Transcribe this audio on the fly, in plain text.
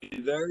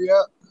there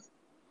yet?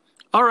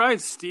 All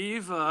right,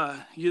 Steve,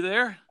 you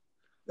there?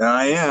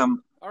 I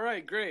am. All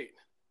right, great.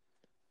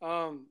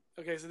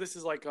 Okay, so this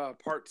is like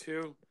part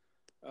two,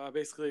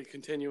 basically a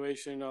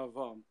continuation of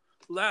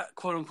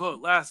quote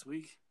unquote last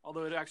week,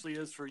 although it actually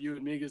is for you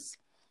and me because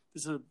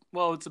this is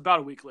it's about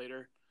a week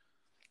later.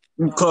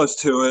 I'm Um, close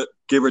to it,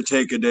 give or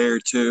take a day or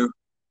two.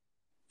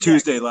 yeah,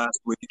 Tuesday last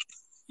week.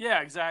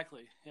 yeah,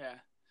 exactly, yeah.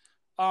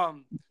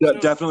 Um, so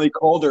Definitely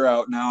colder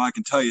out now, I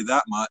can tell you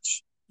that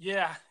much.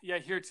 yeah,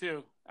 here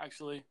too,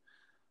 actually,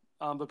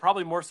 but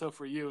probably more so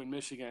for you in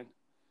Michigan.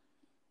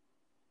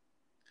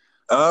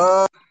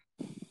 Uh,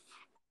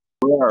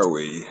 where are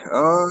we?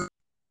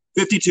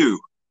 52.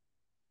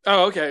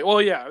 Oh, okay.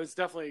 Well, yeah, it's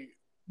definitely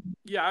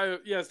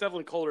it's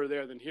definitely colder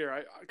there than here.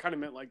 I kind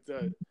of meant like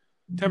the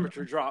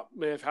temperature drop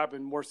may have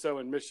happened more so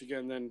in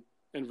Michigan than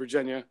in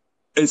Virginia.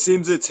 It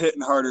seems it's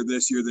hitting harder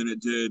this year than it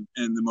did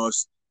in the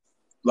most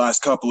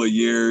last couple of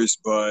years,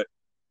 but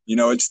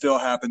it still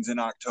happens in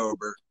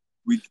October.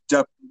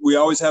 We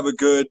always have a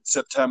good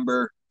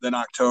September, then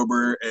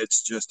October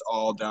it's just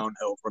all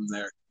downhill from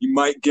there. You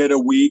might get a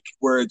week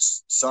where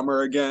it's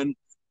summer again,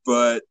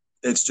 but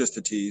it's just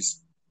a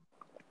tease.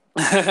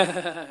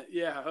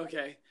 Yeah,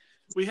 okay.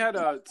 We had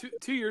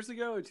 2 years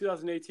ago in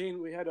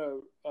 2018, we had a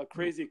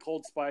crazy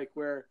cold spike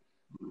where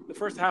the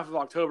first half of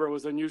October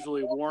was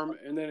unusually warm,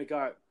 and then it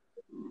got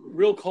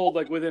real cold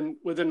like within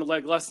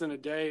like less than a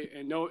day,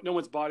 and no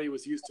one's body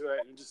was used to it,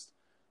 and it just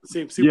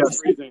seemed super Yes,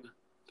 freezing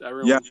to yeah,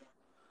 everyone.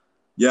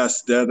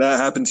 yes, that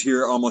happens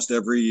here almost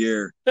every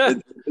year.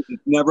 It's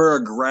never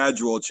a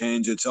gradual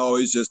change. It's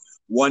always just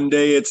one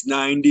day it's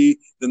 90,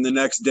 then the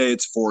next day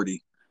it's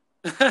 40.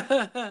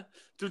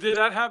 Did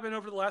that happen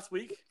over the last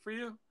week for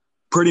you?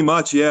 Pretty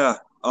much, yeah.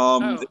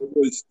 Oh,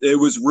 It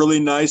was really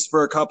nice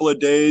for a couple of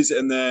days,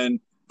 and then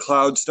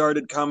clouds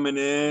started coming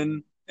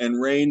in, and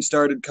rain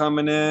started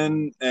coming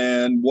in,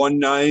 and one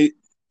night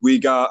we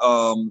got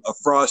a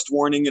frost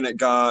warning, and it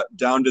got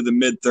down to the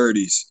mid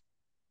 30s.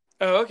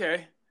 oh,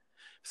 okay.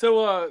 So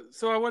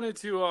I wanted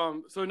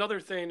to so another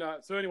thing.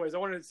 So anyways, I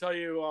wanted to tell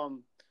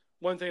you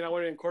one thing I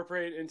want to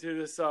incorporate into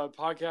this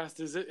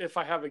podcast is if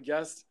I have a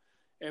guest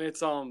and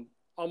it's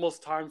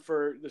almost time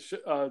for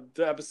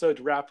the episode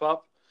to wrap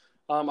up.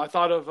 I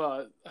thought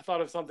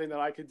of something that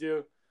I could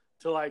do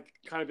to like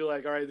kind of be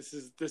like, all right, this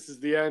is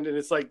the end, and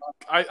it's like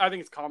I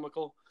think it's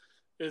comical.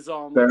 Is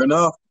Fair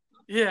enough.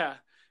 Yeah,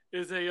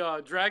 is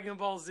a Dragon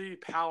Ball Z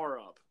power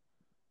up.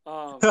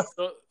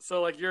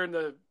 So like you're in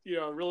the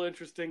real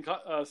interesting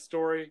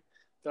story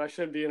that I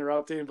shouldn't be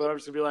interrupting, but I'm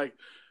just gonna be like,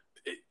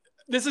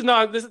 this is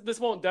not this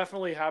won't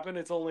definitely happen.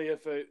 It's only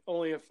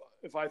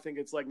if I think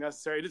it's like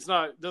necessary. It's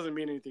not doesn't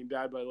mean anything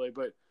bad by the way,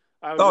 but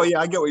I was Oh just yeah,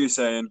 I get what you're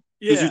saying.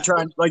 Because you're yeah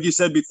trying, like you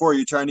said before,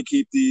 you're trying to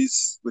keep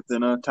these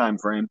within a time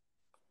frame.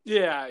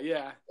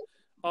 yeah.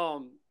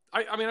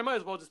 I mean I might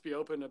as well just be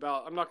open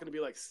about. I'm not gonna be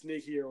like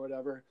sneaky or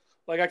whatever.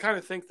 Like I kind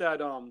of think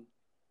that I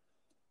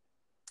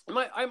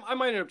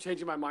might end up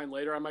changing my mind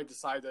later. I might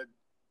decide that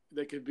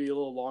they could be a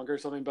little longer or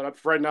something. But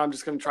for right now, I'm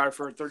just going to try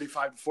for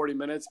 35 to 40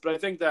 minutes. But I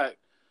think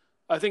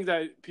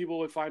that people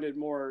would find it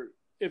more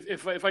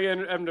if I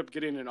end up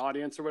getting an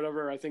audience or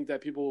whatever. I think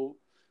that people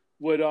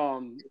would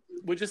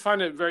just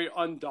find it very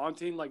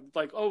undaunting. Like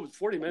oh,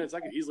 40 minutes, I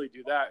could easily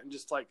do that and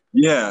just like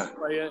Yeah.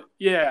 play it.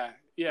 Yeah.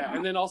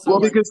 And then also Well,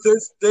 like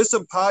because there's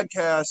some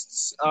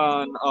podcasts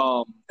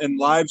on and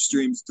live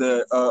streams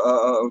that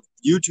of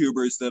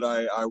YouTubers that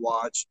I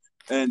watch,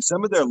 and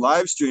some of their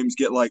live streams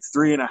get like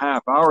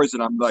 3.5 hours,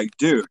 and I'm like,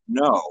 dude,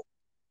 no.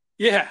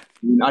 yeah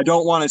I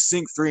don't want to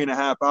sink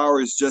 3.5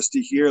 hours just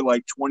to hear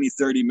like 20,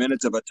 30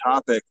 minutes of a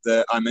topic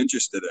that I'm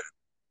interested in.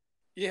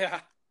 yeah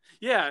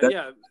yeah That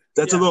yeah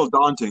that's a yeah little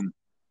daunting.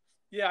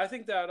 yeah. I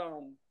think that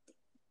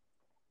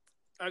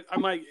I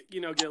might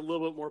get a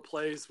little bit more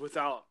plays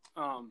without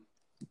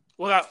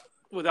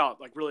without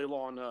like really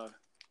long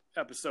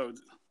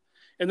episodes.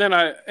 And then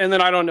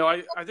I don't know.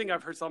 I think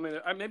I've heard something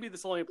that maybe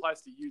this only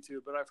applies to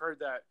YouTube, but I've heard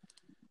that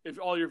if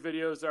all your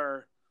videos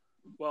are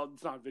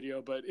it's not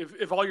video, but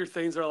if all your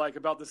things are like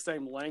about the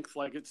same length,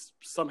 like it's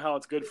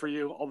good for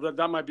you. Although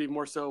that might be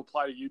more so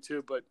apply to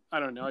YouTube, but I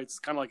don't know. It's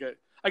kind of like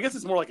I guess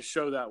it's more like a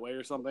show that way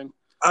or something.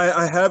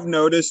 I have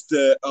noticed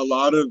that a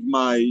lot of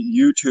my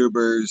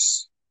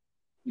YouTubers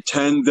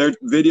their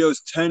videos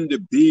tend to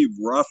be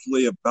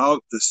roughly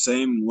about the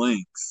same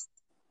length.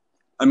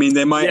 I mean,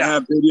 they might Yeah,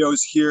 have videos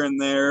here and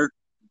there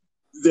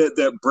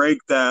that break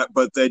that,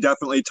 but they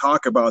definitely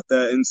talk about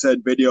that in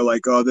said video,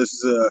 like, oh, this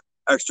is a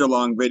extra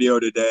long video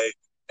today.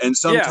 And yeah,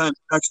 sometimes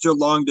extra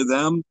long to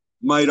them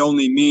might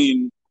only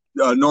mean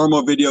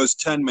normal videos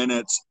 10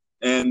 minutes,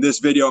 and this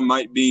video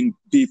might be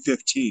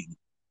 15.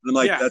 And I'm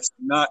like, yeah, that's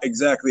not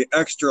exactly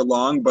extra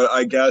long, but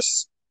I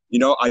guess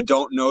I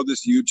don't know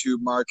this YouTube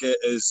market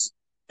as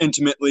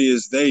intimately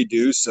as they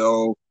do,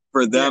 so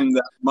for yeah. them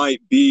that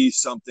might be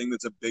something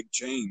that's a big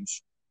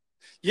change.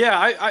 Yeah,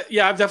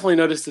 I've definitely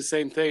noticed the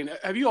same thing.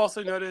 Have you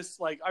also noticed?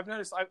 Like, I've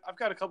noticed I've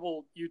got a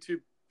couple YouTube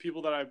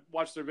people that I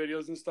watch their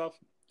videos and stuff,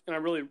 and I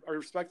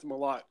respect them a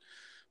lot.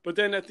 But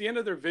then at the end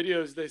of their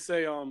videos, they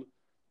say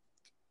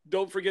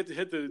don't forget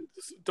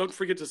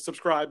to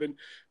subscribe and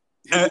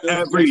hit the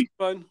notification every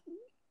button.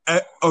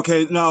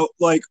 Okay, now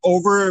like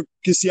over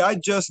because see, I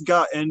just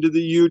got into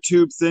the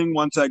YouTube thing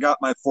once I got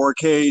my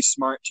 4K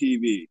smart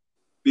TV.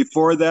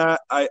 Before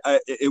that, I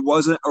it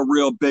wasn't a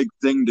real big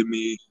thing to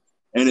me,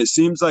 and it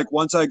seems like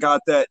once I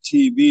got that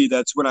TV,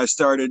 that's when I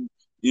started.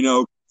 You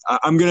know,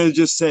 I'm gonna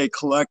just say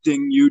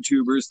collecting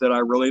YouTubers that I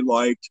really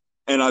liked,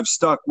 and I've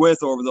stuck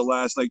with over the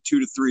last like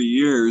 2 to 3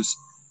 years,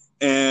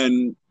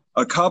 and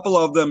a couple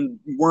of them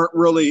weren't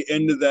really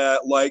into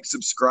that like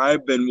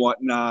subscribe and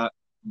whatnot,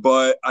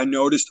 but I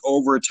noticed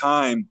over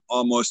time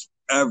almost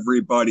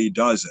everybody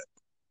does it.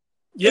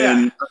 Yeah.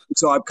 And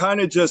so I've kind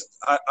of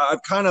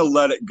I've kind of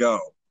let it go.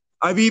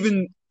 I've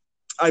even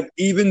I've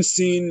even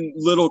seen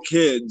little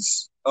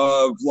kids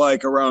of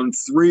like around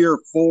 3 or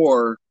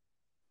 4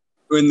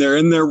 when they're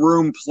in their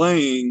room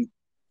playing.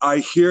 I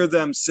hear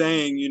them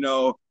saying, you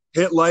know,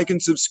 hit like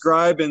and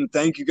subscribe and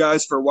thank you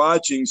guys for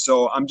watching.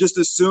 So I'm just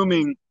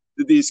assuming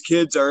that these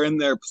kids are in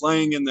there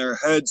playing in their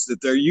heads that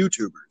they're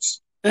YouTubers.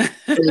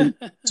 And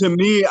to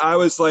me, I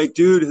was like,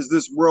 dude, has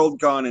this world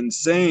gone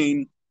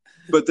insane?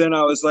 But then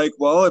I was like,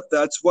 well, if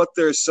that's what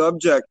they're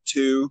subject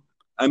to,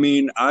 I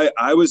mean,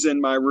 I was in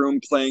my room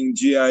playing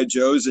G.I.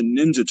 Joes and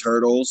Ninja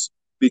Turtles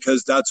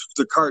because that's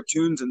the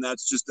cartoons and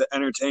that's just the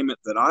entertainment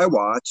that I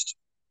watched.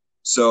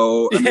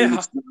 So, I mean,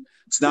 Yeah.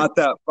 it's not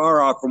that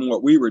far off from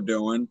what we were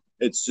doing.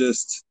 It's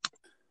just,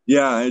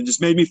 yeah, it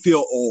just made me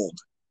feel old.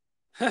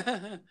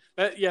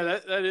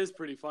 that is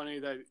pretty funny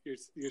that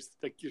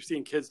you're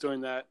seeing kids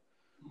doing that.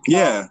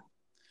 Yeah.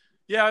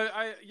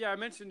 I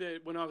mentioned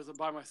it when I was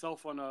by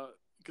myself on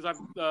because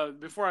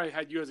before I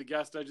had you as a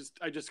guest,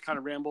 I just kind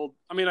of rambled.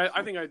 I mean,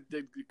 I think I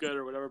did good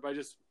or whatever, but I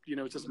just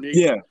it's just me.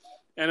 Yeah.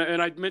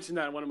 And I mentioned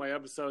that in one of my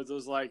episodes. It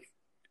was like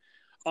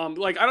I don't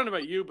know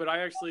about you, but I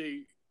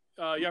actually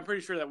I'm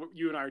pretty sure that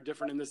you and I are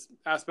different in this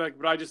aspect.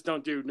 But I just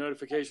don't do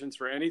notifications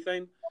for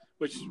anything.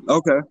 Which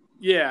Okay.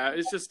 yeah,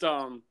 it's just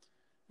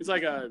it's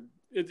like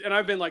and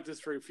I've been like this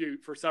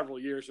for several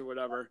years or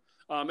whatever.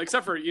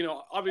 Except for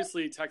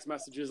obviously text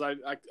messages I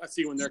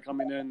see when they're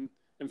coming in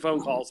and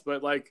phone calls,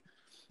 but like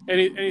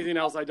anything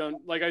else I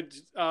don't like.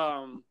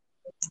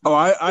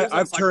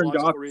 I've turned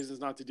off reasons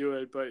not to do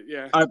it, but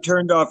yeah, I've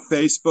turned off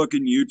Facebook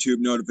and YouTube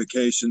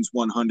notifications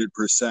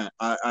 100%.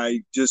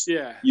 I just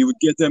you would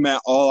get them at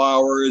all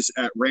hours,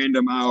 at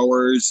random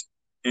hours,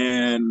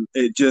 and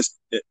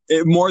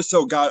it more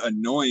so got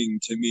annoying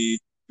to me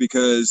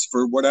because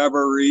for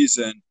whatever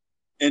reason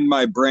in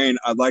my brain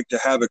I'd like to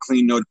have a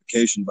clean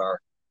notification bar.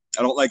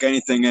 I don't like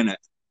anything in it.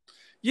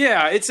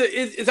 Yeah, it's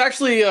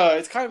actually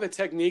it's kind of a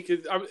technique.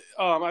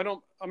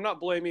 I'm not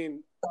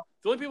blaming.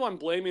 The only people I'm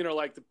blaming are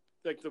like the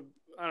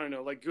I don't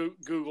know, like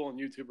Google and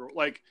YouTube, or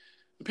like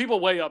the people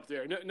way up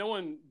there. No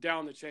one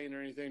down the chain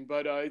or anything,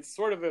 but it's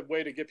sort of a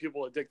way to get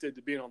people addicted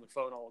to being on their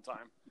phone all the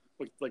time,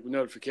 with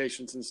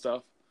notifications and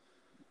stuff.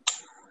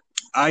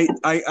 I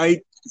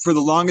for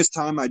the longest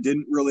time I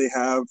didn't really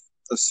have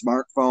a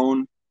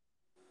smartphone.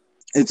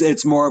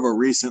 It's more of a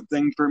recent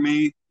thing for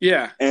me.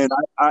 Yeah, and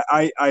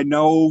I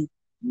know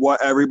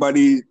what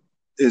everybody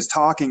is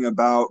talking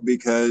about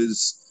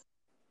because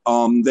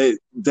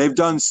they've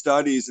done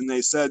studies and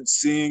they said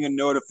seeing a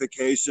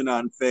notification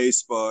on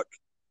Facebook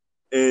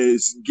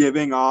is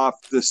giving off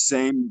the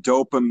same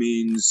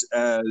dopamines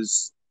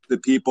as the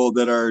people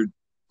that are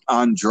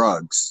on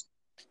drugs.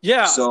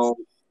 Yeah. So,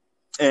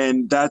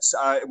 and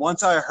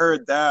once I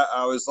heard that,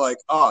 I was like,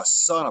 oh,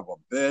 son of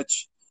a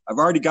bitch. I've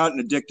already got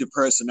an addictive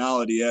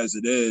personality as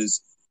it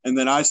is. And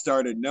then I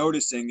started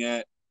noticing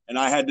it. And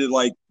I had to,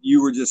 like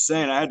you were just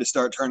saying, I had to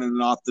start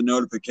turning off the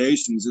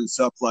notifications and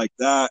stuff like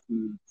that.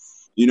 And,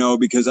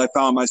 because I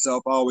found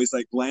myself always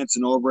like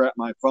glancing over at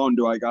my phone.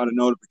 Do I got a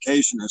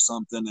notification or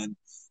something? And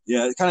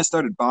yeah, it kind of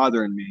started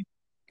bothering me.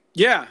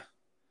 Yeah.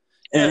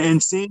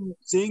 And seeing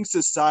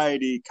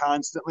society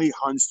constantly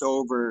hunched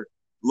over,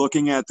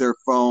 looking at their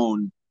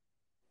phone.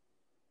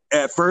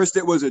 At first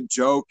it was a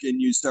joke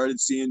and you started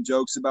seeing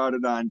jokes about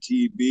it on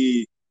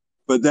TV.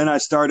 But then I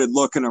started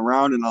looking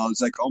around and I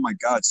was like, oh my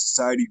God,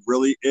 society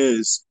really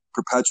is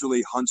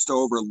perpetually hunched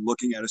over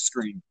looking at a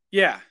screen.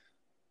 Yeah.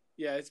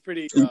 Yeah, it's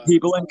pretty.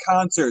 People in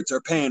concerts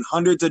are paying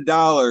hundreds of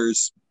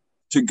dollars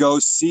to go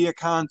see a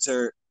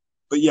concert,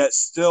 but yet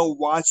still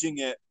watching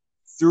it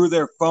through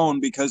their phone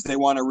because they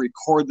want to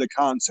record the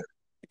concert,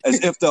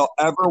 as if they'll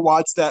ever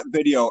watch that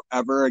video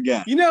ever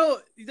again.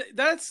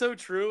 That's so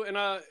true. And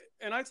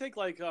I take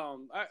like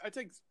I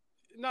take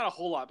not a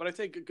whole lot, but I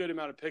take a good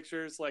amount of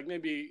pictures. Like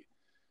maybe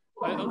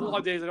a lot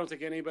of days I don't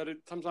take any, but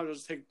sometimes I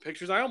just take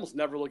pictures. I almost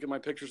never look at my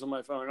pictures on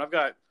my phone. I've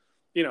got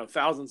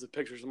thousands of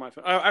pictures on my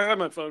phone. I've had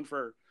my phone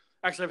for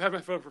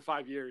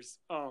 5 years.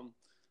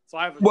 So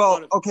I have a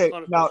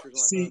ton of now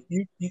see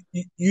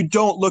you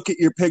don't look at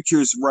your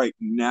pictures right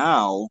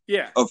now,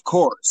 of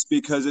course,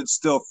 because it's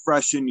still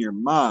fresh in your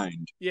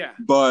mind. Yeah.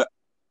 But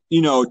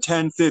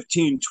 10,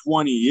 15,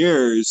 20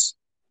 years,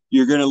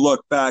 you're going to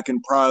look back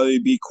and probably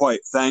be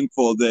quite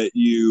thankful that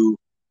you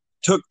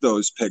took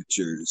those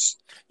pictures.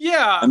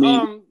 Yeah. I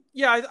mean,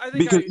 I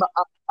think because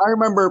I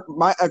remember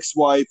my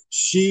ex-wife,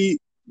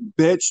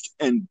 bitched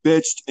and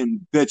bitched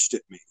and bitched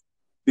at me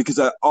because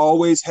I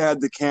always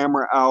had the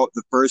camera out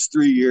the first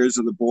 3 years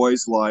of the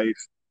boy's life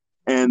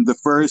and the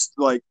first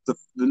like the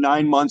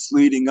 9 months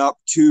leading up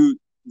to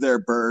their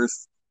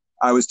birth.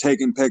 I was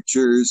taking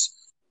pictures,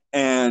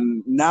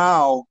 and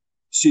now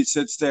she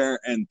sits there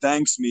and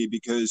thanks me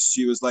because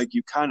she was like,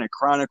 you kind of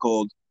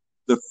chronicled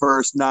the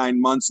first 9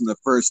 months and the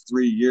first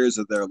 3 years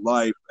of their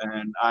life,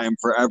 and I am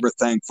forever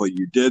thankful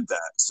you did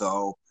that.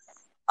 So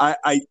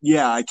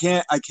yeah,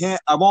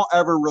 I won't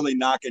ever really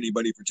knock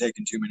anybody for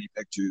taking too many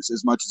pictures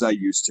as much as I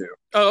used to.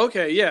 Oh,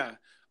 okay, yeah.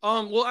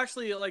 Well,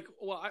 actually,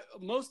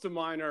 most of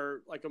mine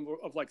are like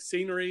of like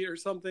scenery or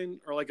something,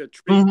 or like a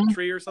Mm-hmm.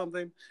 tree or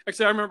something.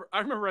 Actually, I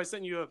remember I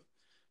sent you a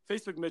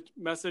Facebook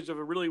message of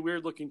a really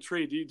weird looking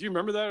tree. Do you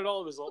remember that at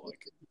all? It was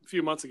like a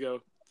few months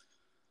ago.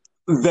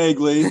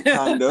 Vaguely,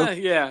 kind of.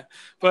 Yeah,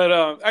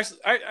 but actually,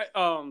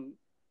 I mean,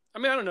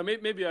 I don't know.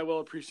 Maybe I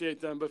will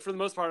appreciate them, but for the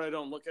most part, I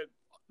don't look at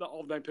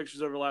all of my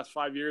pictures over the last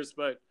 5 years.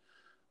 But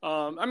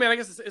I mean, I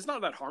guess it's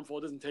not that harmful.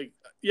 It doesn't take.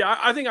 Yeah,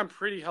 I think I'm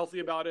pretty healthy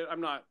about it.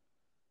 I'm not.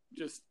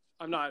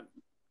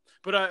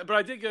 But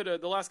I did go to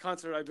the last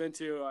concert I've been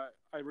to.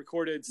 I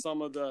recorded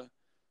some of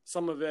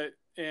it,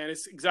 and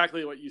it's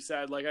exactly what you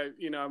said. Like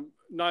I'm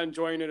not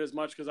enjoying it as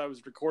much because I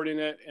was recording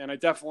it, and I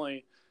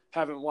definitely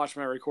haven't watched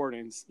my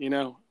recordings.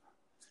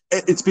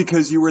 It's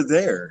because you were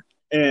there.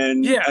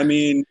 And Yeah. I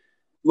mean,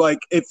 like,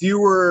 if you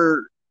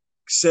were,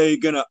 say,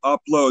 going to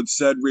upload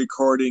said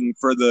recording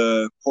for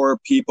the poor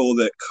people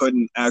that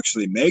couldn't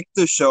actually make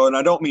the show, and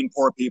I don't mean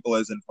poor people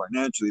as in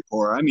financially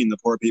poor, I mean the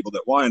poor people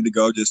that wanted to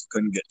go just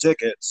couldn't get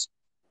tickets.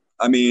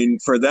 I mean,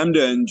 for them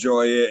to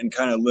enjoy it and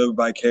kind of live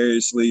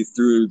vicariously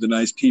through the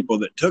nice people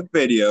that took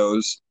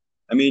videos,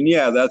 I mean,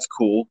 yeah, that's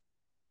cool.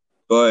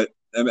 But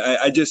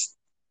I just,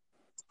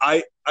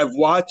 I've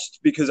watched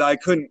because I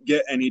couldn't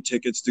get any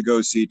tickets to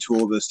go see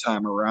Tool this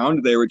time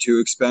around. They were too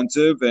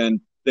expensive and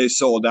they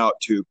sold out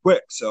too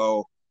quick.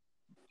 So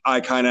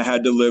I kind of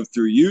had to live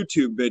through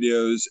YouTube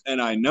videos,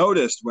 and I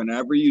noticed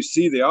whenever you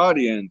see the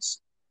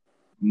audience,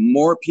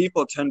 more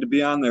people tend to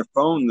be on their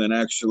phone than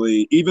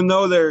actually, even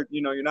though they're,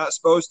 you're not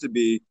supposed to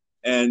be,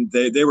 and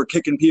they were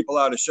kicking people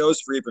out of shows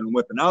for even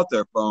whipping out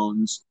their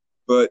phones,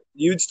 but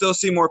you'd still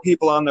see more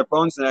people on their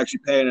phones than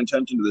actually paying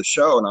attention to the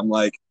show. And I'm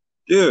like,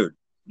 dude,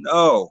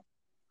 no,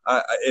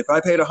 if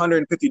I paid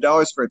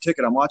 $150 for a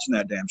ticket, I'm watching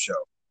that damn show.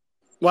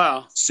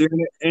 Wow. Searing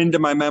it into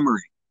my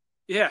memory.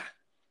 Yeah.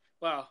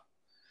 Wow.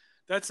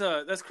 That's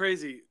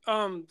crazy.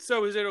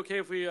 So is it okay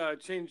if we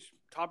change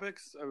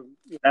topics?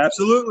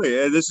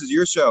 Absolutely. This is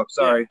your show. Yeah.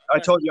 Sorry. I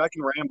told you I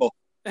can ramble.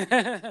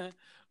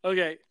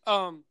 Okay.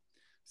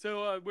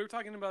 So we were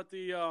talking about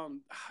the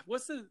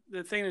what's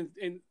the thing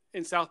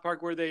in South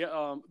Park where they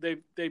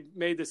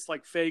made this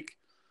like fake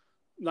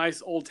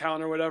nice old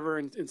town or whatever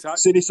in South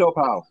City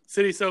SoPal.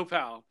 City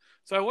SoPal.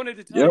 So I wanted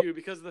to tell Yep. you,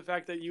 because of the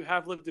fact that you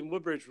have lived in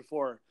Woodbridge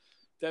before,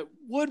 that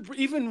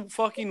even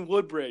fucking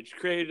Woodbridge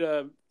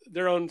created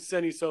their own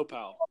City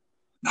SoPal.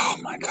 Oh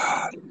my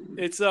God.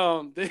 It's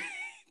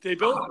they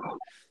built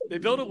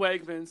a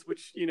Wegmans,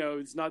 which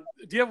is not.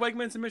 Do you have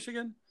Wegmans in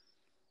Michigan?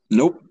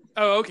 Nope.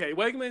 Oh, okay.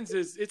 Wegmans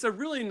it's a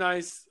really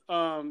nice,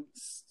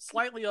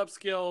 slightly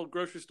upscale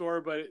grocery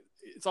store, but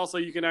it's also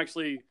you can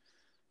actually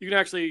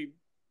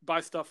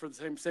buy stuff for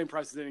the same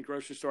price as any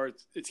grocery store.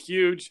 It's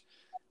huge,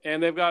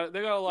 and they've got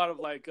a lot of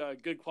like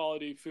good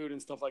quality food and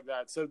stuff like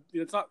that. So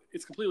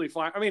it's completely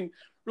fine. I mean,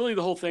 really,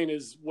 the whole thing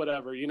is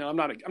whatever. I'm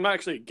not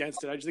actually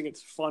against it. I just think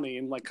it's funny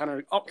and like kind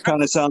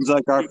of sounds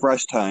like our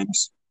Fresh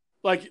Times.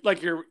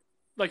 Like your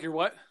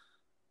what?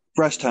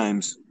 Fresh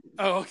Times.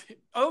 Oh,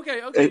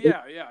 okay.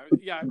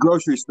 Yeah.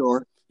 Grocery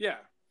store. Yeah,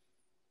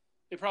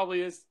 it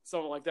probably is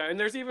something like that. And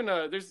there's even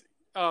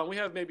we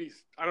have maybe,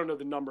 I don't know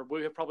the number, but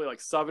we have probably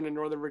like 7 in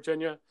Northern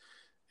Virginia.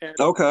 And,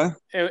 okay.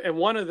 And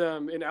one of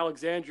them in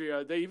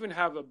Alexandria, they even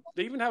have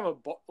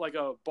like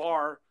a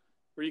bar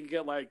where you can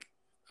get like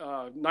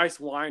nice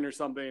wine or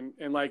something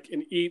and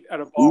eat at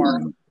a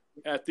bar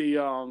at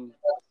the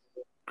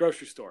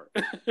grocery store.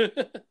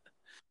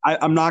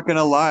 I'm not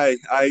gonna lie.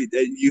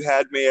 You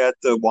had me at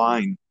the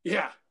wine.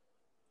 Yeah.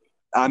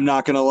 I'm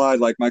not gonna lie.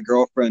 Like my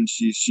girlfriend,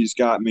 she's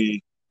got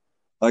me.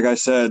 Like I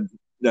said,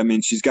 I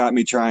mean, she's got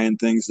me trying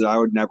things that I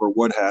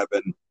would have.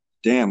 And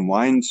damn,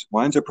 wines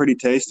are pretty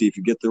tasty if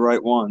you get the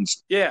right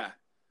ones. Yeah.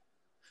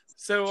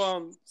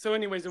 So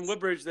anyways, in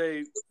Woodbridge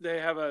they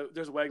have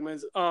there's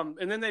Wegmans.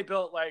 And then they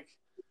built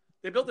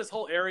this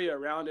whole area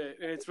around it,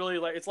 and it's really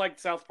it's like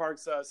South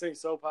Park's City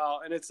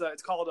SoPal, and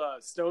it's called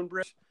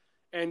Stonebridge.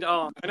 And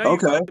I know you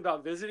talked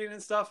about visiting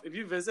and stuff. If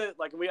you visit,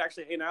 like we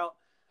actually hang out,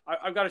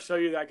 I've got to show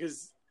you that,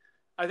 because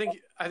I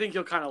think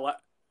you'll kind of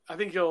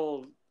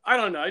I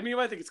don't know. I mean, you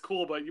might think it's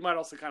cool, but you might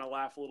also kind of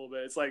laugh a little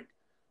bit. It's like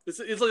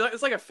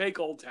it's like a fake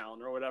old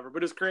town or whatever,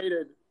 but it's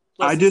created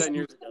less than 10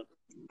 years ago.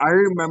 I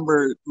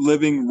remember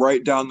living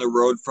right down the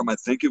road from, I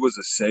think it was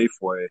a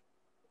Safeway.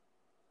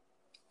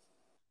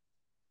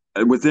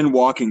 Within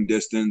walking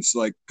distance,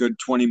 like good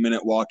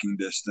 20-minute walking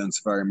distance,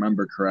 if I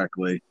remember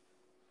correctly.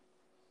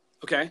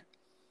 Okay.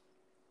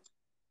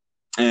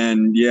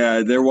 And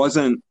yeah, there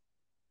wasn't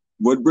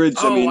Woodbridge,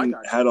 I Oh, I mean,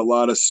 got had you. a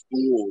lot of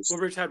schools.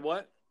 Woodbridge had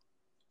what?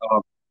 Uh,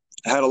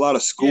 had a lot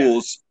of Yeah,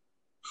 schools.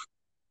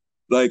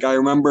 Like I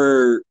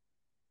remember,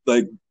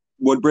 like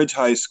Woodbridge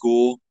High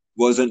School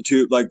wasn't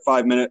too like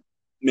 5 minute,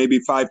 maybe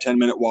 5-10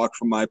 minute walk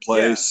from my yeah.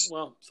 place,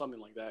 Well, something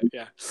like that.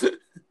 Yeah,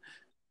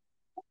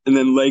 and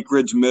then Lake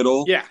Ridge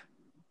Middle. yeah.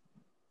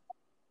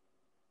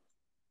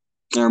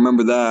 I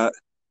remember that,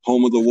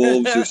 home of the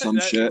Wolves or some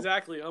shit.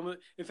 Exactly.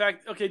 In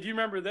fact, okay. Do you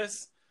remember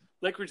this?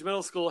 Lake Ridge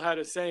Middle School had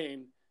a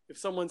saying. If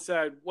someone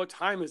said, "What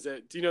time is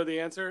it?" Do you know the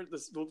answer?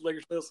 This Lake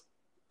Ridge Middle.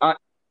 I,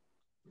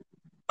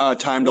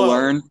 Time to Whoa.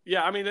 learn.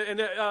 Yeah, I mean,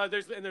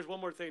 there's one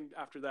more thing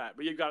after that,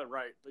 but you got it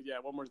right. But yeah,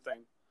 one more thing.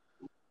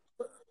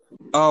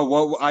 Oh,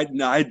 well, I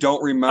don't Oh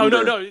no,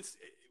 remember. no, it's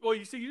well.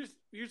 You see,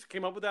 you just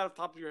came up with that off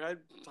the top of your head.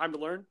 Time to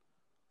learn.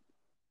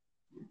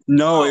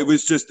 No, it Oh,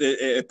 was just it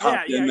yeah,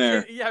 popped in yeah,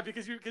 there. yeah.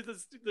 Because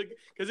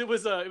it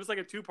was like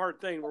a two-part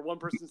thing where one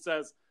person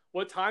says,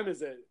 "What time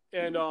is it?"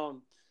 And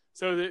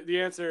so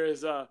the answer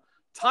is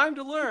time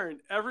to learn.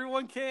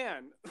 Everyone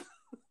can. Yeah,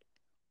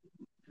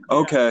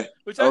 Okay,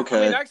 which I mean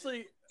okay,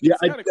 actually yeah.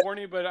 it's kind of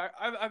corny, but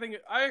I think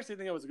I actually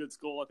think that was a good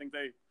school. I think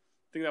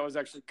that was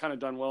actually kind of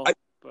done I well.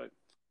 But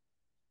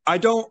I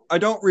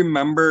don't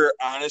remember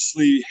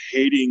honestly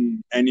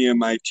hating any of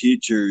my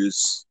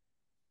teachers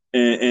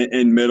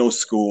in middle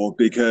school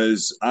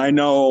because I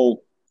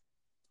know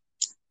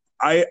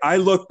I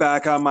look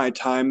back on my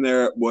time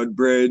there at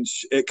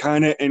Woodbridge. It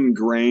kind of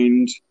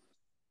ingrained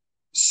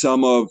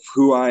some of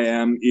who I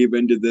am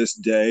even to this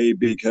day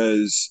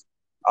because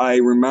I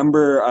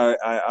remember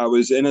I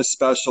was in a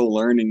special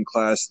learning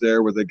class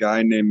there with a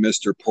guy named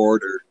Mr.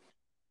 Porter,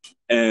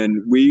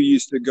 and we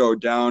used to go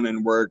down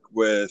and work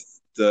with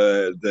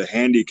the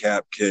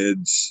handicap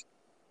kids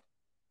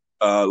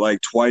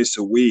like twice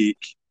a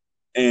week.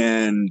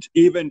 And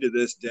even to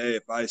this day,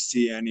 if I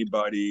see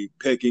anybody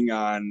picking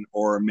on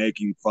or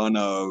making fun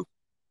of,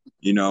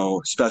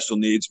 special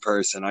needs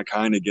person, I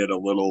kind of get a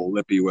little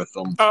lippy with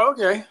them. oh,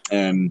 okay.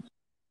 And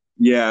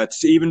yeah,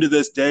 it's even to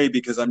this day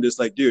because I'm just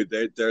like, dude,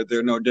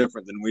 they're no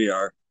different than we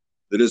are.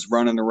 They're just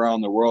running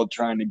around the world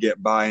trying to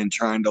get by and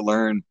trying to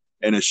learn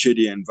in a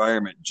shitty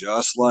environment,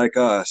 just like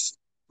us.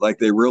 Like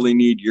they really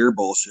need your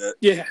bullshit.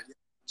 Yeah.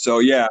 So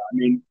yeah, I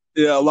mean,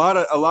 yeah, a lot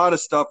of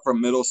stuff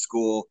from middle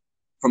school,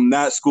 from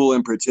that school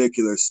in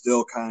particular,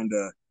 still kind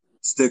of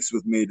sticks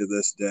with me to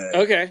this day.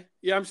 Okay.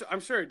 Yeah, I'm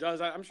sure it does.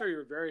 I'm sure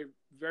you're very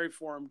very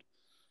formed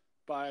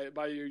by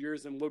your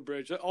years in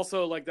Woodbridge.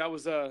 Also, like that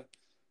was a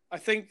I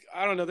think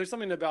I don't know. There's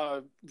something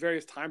about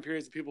various time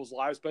periods of people's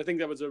lives, but I think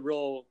that was a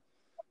real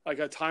like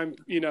a time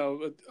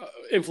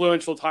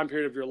influential time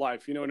period of your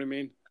life. You know what I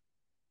mean?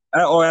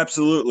 Oh,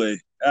 absolutely,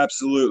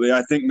 absolutely.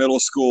 I think middle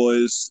school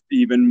is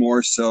even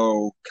more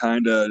so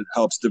kind of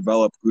helps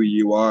develop who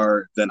you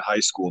are than high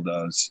school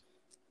does.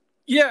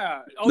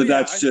 Yeah. Oh But yeah.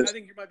 that's I just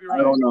think you might be I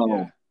right. don't Yeah.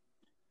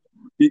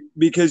 know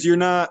because you're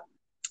not.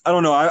 I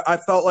don't know. I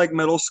felt like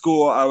middle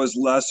school. I was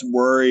less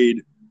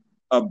worried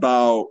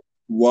about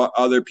what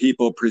other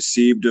people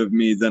perceived of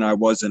me than I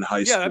was in high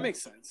Yeah, that school,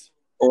 makes sense.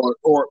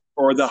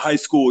 or the high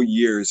school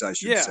years, I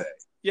should say.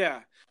 Yeah.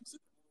 Yeah.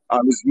 I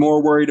was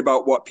more worried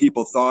about what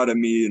people thought of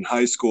me in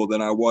high school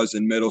than I was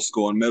in middle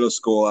school. In middle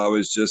school, I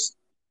was just,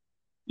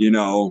 you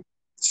know,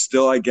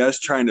 still, I guess,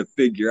 trying to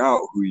figure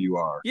out who you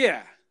are.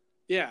 Yeah.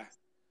 Yeah.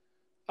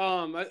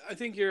 I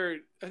think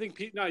I think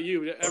Pete, not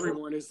you,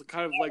 everyone is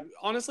kind of like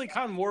honestly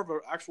kind of more of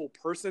an actual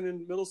person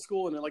in middle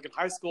school and then like in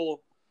high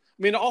school.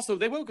 I mean, also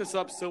they woke us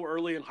up so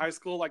early in high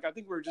school. Like I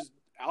think we are just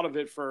out of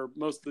it for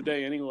most of the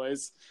day,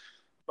 anyways.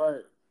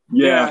 But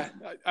Yeah.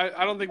 yeah,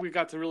 I don't think we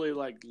got to really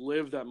like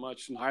live that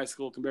much in high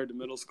school compared to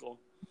middle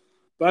school.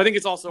 But I think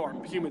it's also our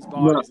humans'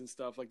 Well, bodies and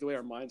stuff, like the way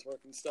our minds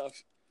work and stuff.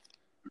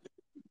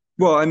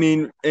 well, I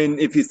mean, and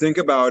if you think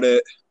about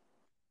it,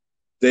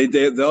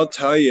 they'll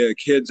tell you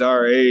kids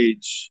our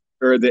age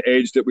or the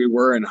age that we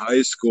were in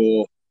high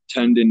school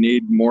tend to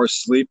need more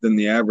sleep than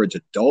the average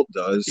adult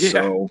does. Yeah.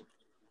 So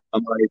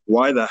I'm like,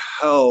 why the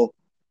hell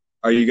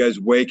are you guys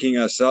waking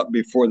us up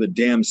before the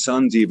damn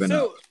sun's even up?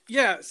 So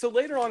yeah, so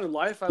later on in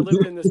life, I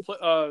lived in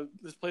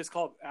this place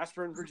called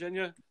Ashburn,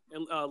 Virginia,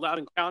 in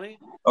Loudoun County.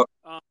 Oh,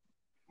 Um,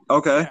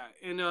 okay.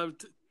 yeah, and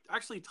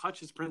actually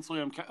touches Prince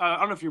William. I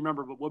don't know if you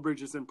remember, but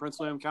Woodbridge is in Prince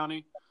William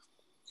County.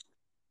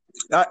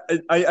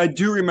 I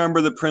do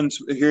remember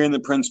hearing the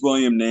Prince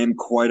William name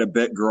quite a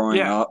bit growing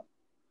Yeah, up.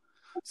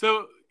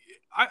 so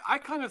I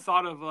kind of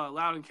thought of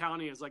Loudoun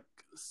County as like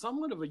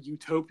somewhat of a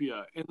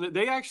utopia, and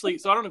they actually.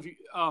 So I don't know if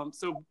you.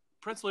 So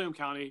Prince William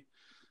County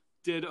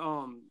did.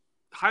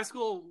 High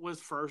school was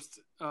first.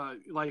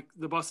 Like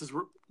the buses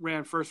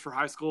ran first for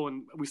high school,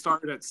 and we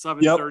started at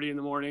seven Yep. thirty in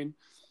the morning.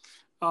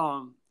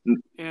 Um,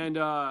 and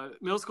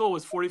middle school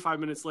was 45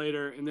 minutes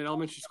later, and then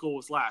elementary school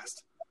was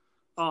last.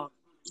 Um,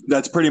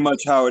 That's pretty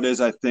much how it is,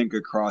 I think,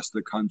 across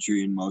the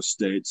country in most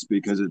states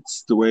because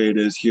it's the way it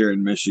is here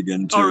in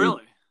Michigan oh, too.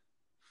 really?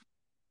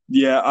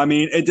 Yeah, I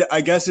mean,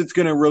 I guess it's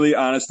going to really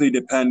honestly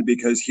depend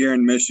because here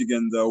in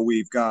Michigan, though,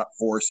 we've got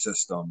four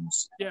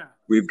systems. Yeah.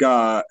 We've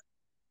got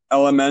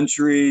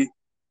elementary,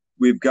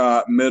 we've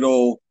got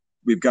middle,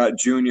 we've got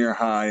junior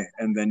high,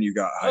 and then you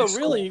got high Oh, school.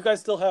 really? You guys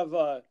still have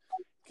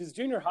because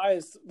junior high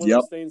is one Yep.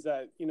 of those things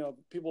that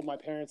people my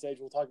parents' age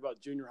will talk about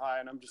junior high,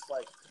 and I'm just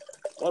like,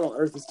 what on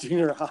earth is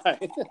junior high?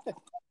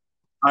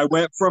 I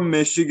went from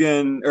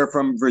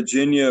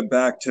Virginia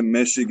back to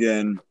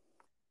Michigan,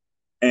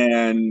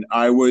 and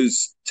I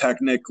was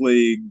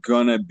technically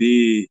gonna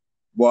be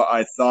what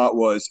I thought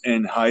was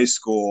in high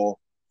school,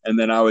 and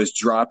then I was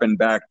dropping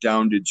back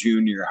down to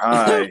junior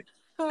high.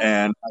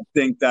 And I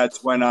think that's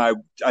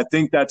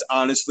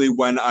honestly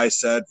when I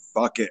said,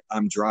 fuck it,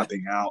 I'm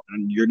dropping out,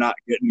 and you're not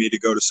getting me to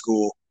go to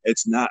school.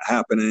 It's not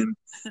happening.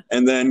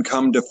 And then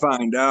come to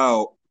find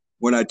out,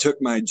 when I took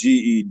my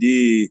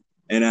GED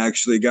and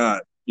actually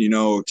got,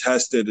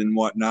 tested and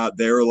whatnot,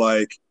 they were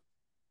like,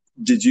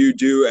 did you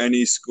do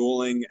any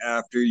schooling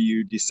after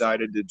you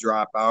decided to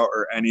drop out,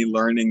 or any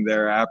learning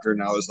thereafter?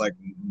 And I was like,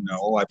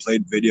 no, I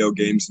played video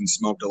games and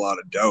smoked a lot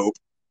of dope,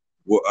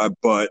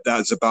 but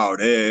that's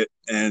about it.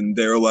 And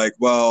they were like,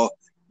 well,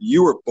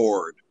 you were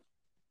bored.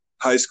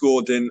 High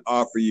school didn't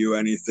offer you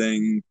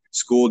anything.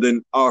 School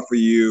didn't offer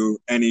you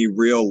any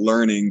real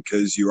learning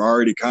because you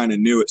already kind of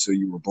knew it, so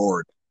you were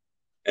bored.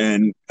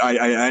 And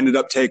I ended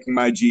up taking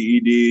my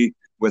GED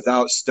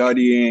without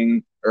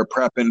studying or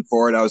prepping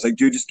for it. I was like,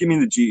 dude, just give me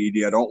the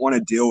GED. I don't want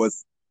to deal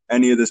with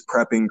any of this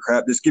prepping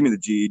crap. Just give me the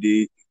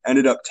GED.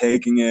 Ended up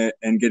taking it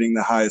and getting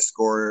the highest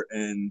score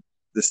in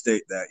the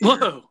state that year.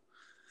 Whoa.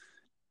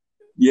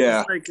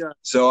 Yeah.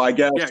 So I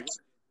guess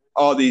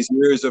all these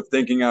years of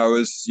thinking I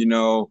was,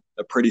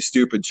 a pretty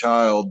stupid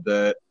child,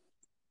 that,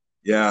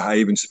 I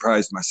even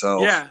surprised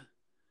myself. Yeah.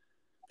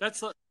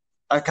 That's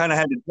I kind of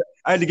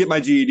had to get my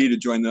GED to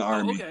join the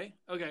Army.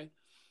 Okay.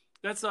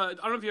 That's I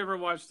don't know if you ever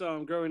watched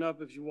growing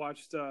up, if you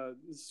watched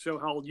this show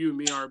How Old You and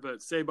Me Are,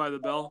 but Saved by the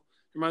Bell.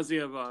 It reminds me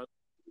of oh,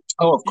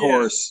 of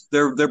course.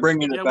 They're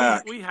bringing it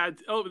back. We had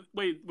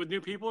with new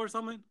people or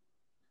something?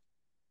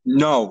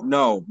 No.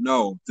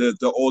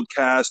 The old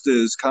cast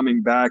is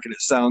coming back, and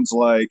it sounds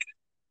like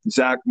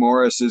Zach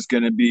Morris is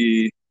going to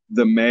be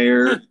the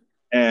mayor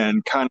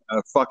and kind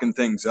of fucking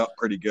things up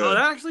pretty good. Oh,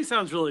 that actually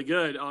sounds really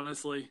good,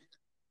 honestly.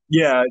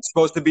 Yeah, it's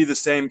supposed to be the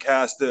same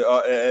cast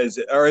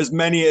as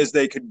many as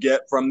they could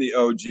get from the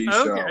OG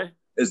show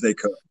as they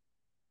could.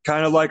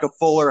 Kind of like a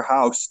Fuller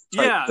House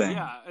type thing.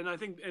 Yeah, and I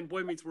think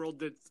Boy Meets World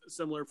did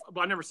similar,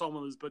 but I never saw one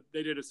of those, but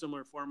they did a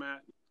similar format.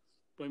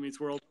 Boy Meets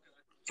World.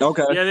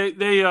 Okay.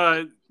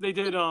 Yeah, they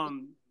did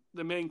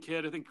the main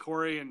kid, I think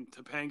Corey and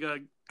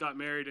Topanga got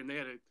married, and they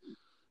had a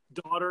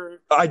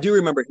daughter. I do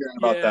remember hearing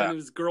about that. It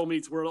was Girl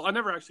Meets World. I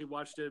never actually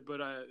watched it, but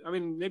I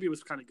mean, maybe it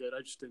was kind of good.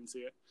 I just didn't see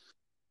it.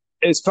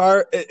 As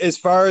far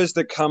as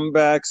the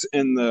comebacks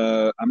and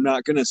the, I'm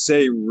not going to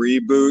say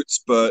reboots,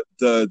 but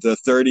the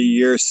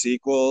 30-year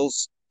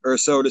sequels, or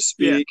so to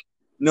speak,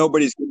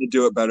 nobody's going to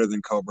do it better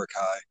than Cobra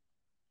Kai.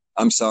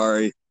 I'm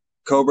sorry.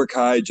 Cobra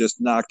Kai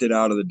just knocked it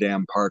out of the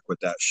damn park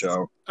with that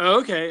show. Oh,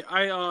 okay.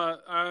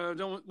 I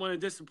don't want to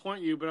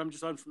disappoint you, but I'm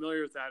just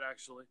unfamiliar with that,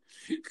 actually.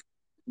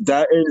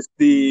 That is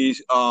the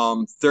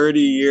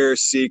 30-year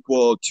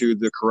sequel to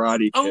The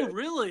Karate Kid. Oh,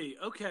 really?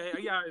 Okay.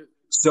 Yeah.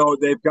 So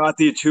they've got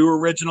the two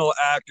original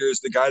actors,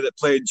 the guy that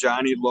played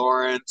Johnny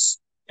Lawrence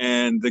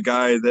and the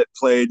guy that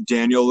played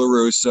Daniel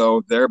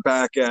LaRusso. They're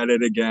back at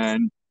it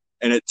again,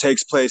 and it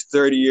takes place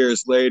 30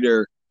 years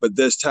later, but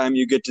this time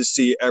you get to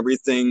see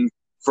everything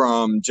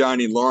from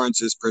Johnny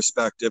Lawrence's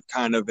perspective,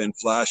 kind of in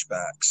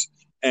flashbacks.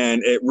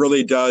 And it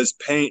really does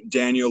paint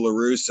Daniel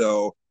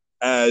LaRusso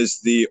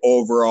as the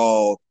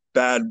overall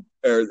bad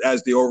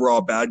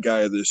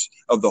guy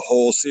of the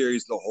whole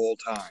series the whole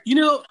time.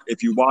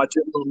 If you watch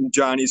it from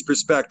Johnny's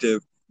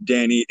perspective,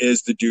 Danny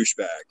is the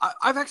douchebag.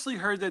 I've actually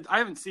heard that. I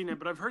haven't seen it,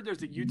 but I've heard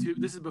there's a YouTube.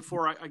 This is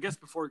before, I guess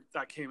before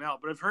that came out,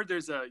 but I've heard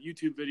there's a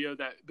YouTube video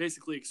that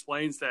basically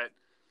explains that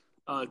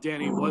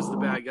Danny was the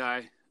bad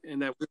guy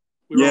and that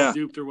we were all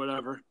duped or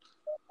whatever.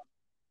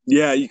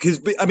 Yeah, because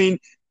I mean,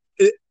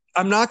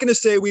 I'm not going to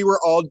say we were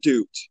all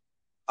duped.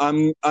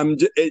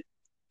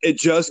 It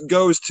just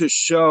goes to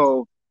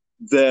show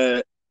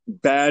that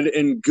bad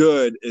and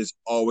good is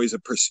always a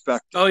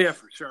perspective. Oh yeah,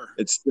 for sure.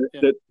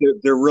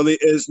 There really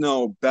is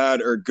no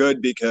bad or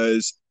good,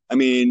 because I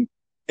mean,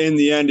 in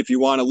the end, if you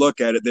want to look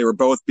at it, they were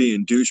both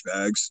being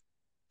douchebags.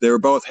 They were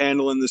both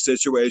handling the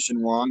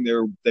situation wrong.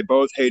 They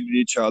both hated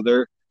each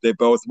other. They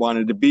both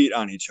wanted to beat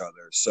on each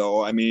other.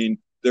 So I mean,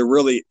 there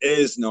really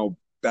is no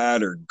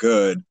bad or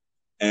good,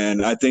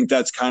 and I think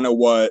that's kind of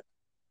what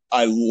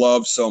I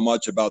love so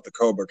much about the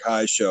Cobra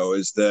Kai show,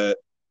 is that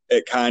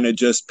it kind of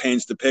just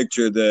paints the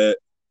picture that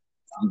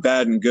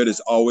bad and good is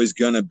always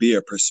going to be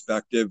a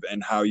perspective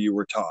and how you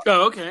were taught.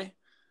 Oh, okay.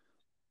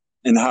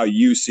 And how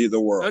you see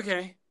the world.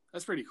 Okay.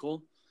 That's pretty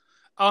cool.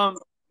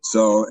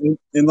 So,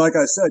 and like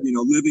I said,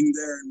 living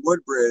there in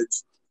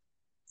Woodbridge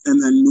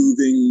and then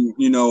moving,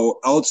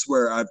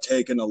 elsewhere, I've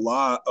taken a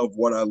lot of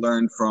what I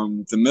learned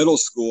from the middle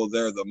school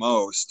there the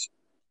most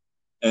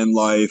in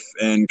life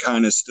and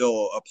kind of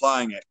still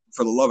applying it.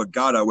 For the love of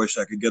God, I wish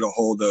I could get a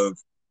hold of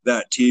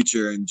that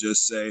teacher and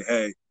just say,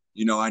 hey,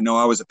 I know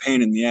I was a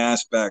pain in the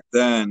ass back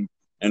then,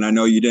 And I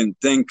know you didn't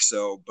think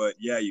so, but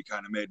yeah, you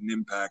kind of made an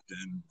impact,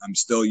 and I'm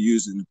still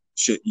using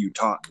shit you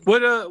taught me.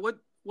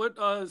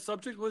 What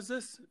subject was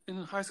this in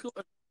high school?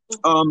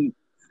 Um,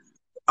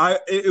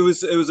 it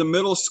was a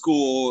middle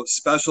school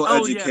special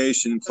Oh yeah.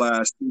 education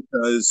class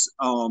because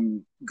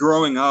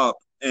growing up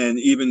and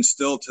even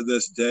still to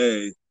this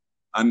day,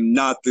 I'm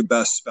not the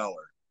best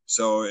speller.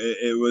 So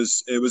it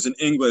was an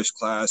English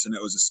class and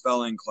it was a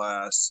spelling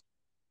class.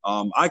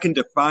 I can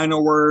define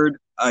a word,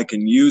 I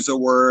can use a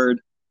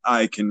word,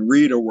 I can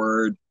read a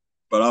word,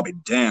 but I'll be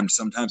damned.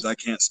 Sometimes I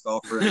can't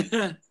spell for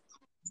anything.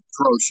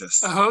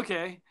 Atrocious.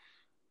 Okay.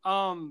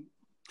 Um,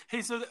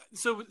 hey, so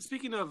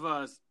speaking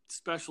of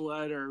special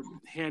ed or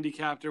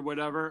handicapped or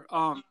whatever,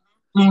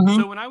 Mm-hmm.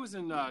 so when I was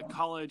in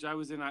college, I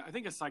was in I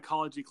think a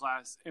psychology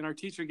class, and our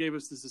teacher gave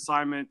us this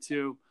assignment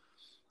to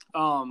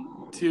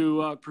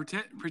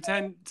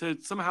pretend to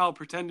somehow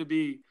pretend to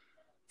be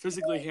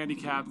physically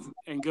handicapped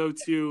and go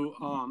to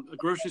a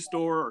grocery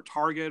store or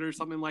Target or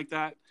something like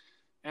that.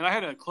 And I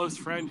had a close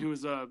friend who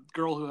was a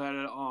girl who had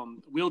a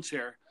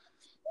wheelchair,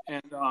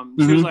 and she was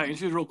Mm-hmm. like, and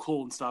she was real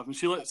cool and stuff. And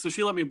she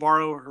let me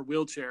borrow her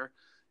wheelchair,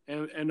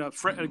 and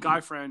a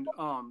guy friend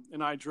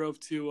and I drove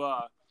to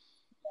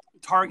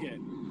Target,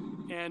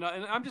 and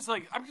I'm just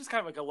kind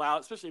of like a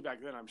loud, especially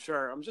back then. I'm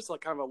sure I'm just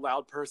like kind of a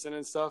loud person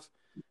and stuff.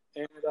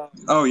 And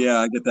Oh yeah,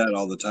 I get that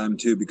all the time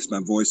too because my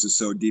voice is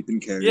so deep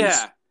and yeah, carries.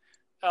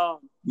 so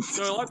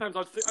a lot of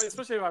times,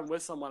 especially if I'm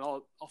with someone,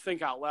 I'll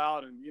think out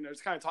loud and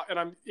just kind of talk.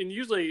 And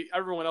usually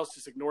everyone else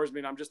just ignores me,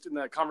 and I'm just in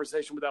that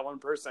conversation with that one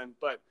person.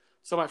 But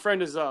so my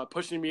friend is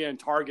pushing me in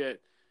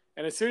Target,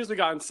 and as soon as we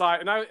got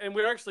inside, and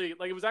we were actually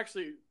like it was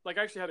actually like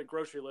I actually had a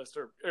grocery list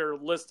or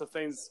list of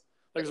things,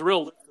 like it was a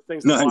real list of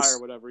things to buy or Nice.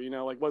 whatever,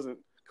 like wasn't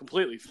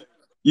completely.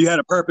 You had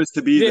a purpose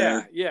to be Yeah,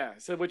 there. yeah.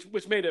 So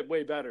which made it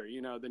way better,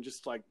 than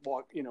just like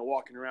walking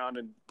around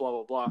and blah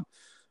blah blah.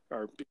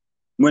 Or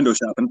Window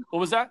shopping. what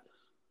was that?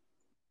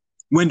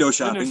 Window Window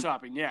shopping.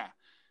 shopping, yeah,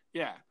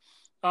 yeah.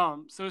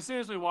 So as soon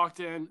as we walked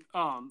in,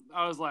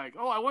 I was like,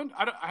 "Oh,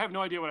 I have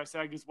no idea what I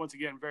said because once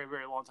again, very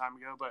very long time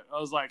ago." But I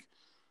was like,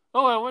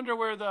 "Oh, I wonder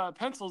where the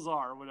pencils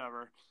are or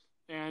whatever,"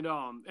 and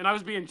I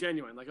was being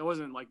genuine, like I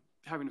wasn't like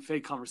having a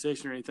fake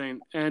conversation or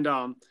anything. And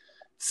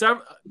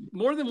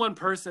more than one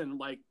person,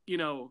 like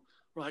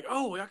were like,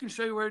 "Oh, I can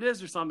show you where it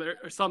is," or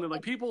something.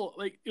 Like people,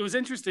 like it was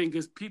interesting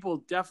because people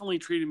definitely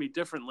treated me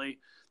differently.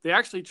 They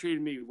actually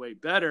treated me way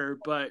better,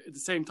 but at the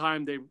same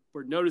time, they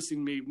were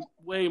noticing me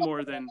way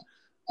more than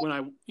when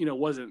I,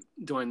 wasn't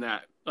doing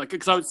that. Like,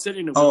 because I was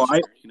sitting in a Oh,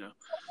 wheelchair.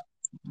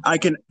 I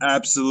can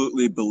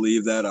absolutely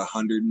believe that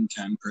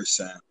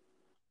 110%.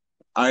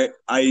 I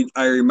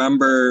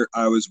remember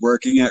I was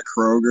working at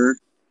Kroger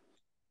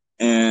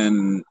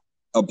and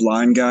a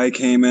blind guy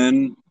came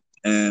in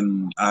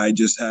and I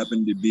just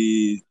happened to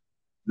be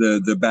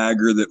the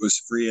bagger that was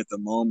free at the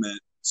moment.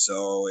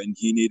 So and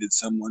he needed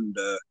someone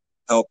to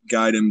help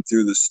guide him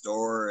through the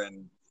store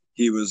and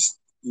he was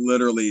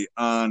literally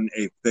on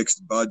a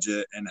fixed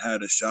budget and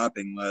had a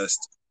shopping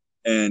list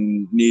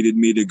and needed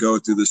me to go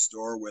through the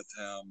store with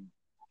him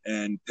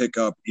and pick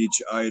up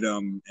each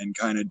item and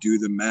kind of do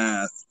the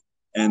math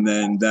and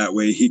then that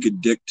way he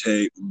could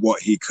dictate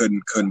what he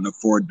couldn't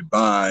afford to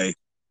buy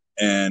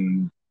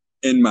and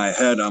in my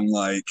head I'm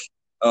like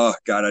oh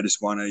god I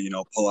just want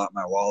to pull out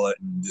my wallet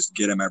and just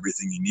get him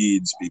everything he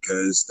needs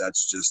because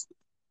that's just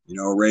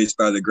raised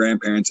by the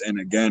grandparents and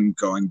again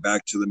going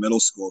back to the middle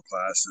school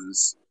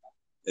classes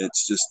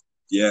it's just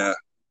yeah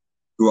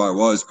who I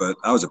was but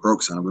I was a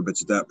broke son of a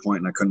bitch at that point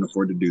and I couldn't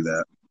afford to do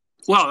that.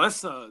 Wow,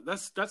 that's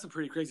a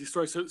pretty crazy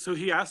story. So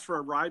he asked for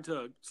a ride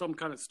to some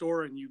kind of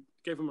store, and you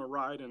gave him a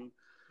ride, and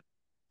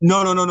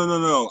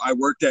No. I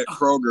worked at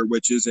Kroger,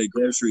 which is a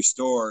grocery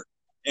store,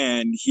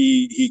 and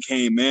he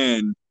came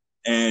in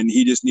and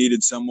he just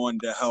needed someone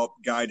to help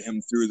guide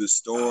him through the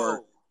store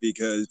oh,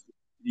 because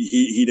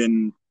he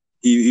didn't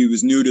he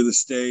was new to the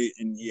state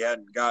and he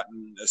hadn't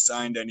gotten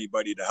assigned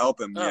anybody to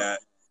help him oh, yet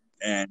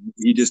and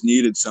he just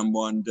needed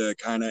someone to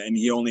kind of and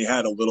he only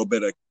had a little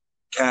bit of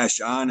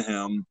cash on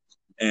him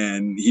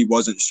and he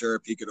wasn't sure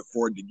if he could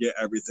afford to get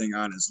everything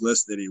on his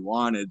list that he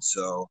wanted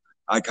so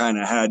I kind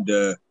of had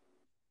to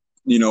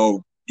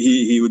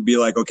he would be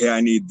like, okay,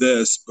 I need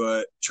this,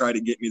 but try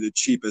to get me the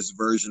cheapest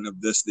version of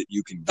this that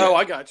you can oh, get.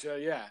 I gotcha.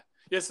 Yeah,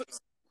 yes,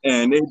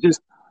 And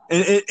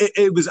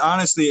it was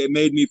honestly, it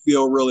made me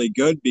feel really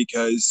good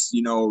because,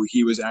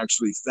 he was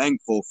actually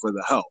thankful for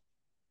the help,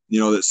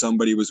 that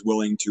somebody was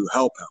willing to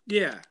help him.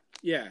 yeah,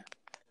 yeah.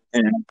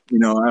 And,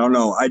 I don't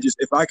know.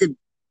 If I could,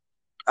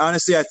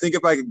 honestly, I think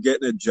if I could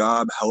get in a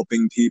job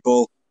helping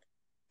people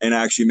and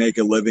actually make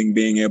a living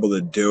being able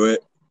to do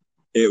it,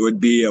 it would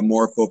be a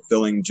more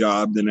fulfilling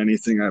job than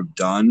anything I've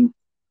done.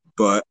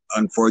 But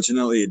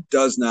unfortunately, it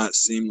does not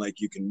seem like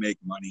you can make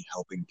money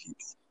helping people.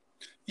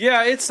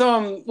 Yeah, it's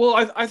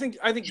well, I think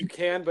you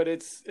can, but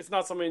it's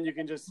not something you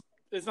can just.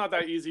 It's not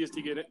that easiest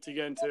to get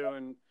into,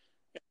 and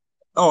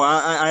Oh,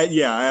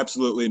 yeah, I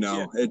absolutely yeah.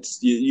 know. It's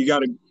you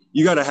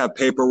gotta have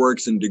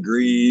paperworks and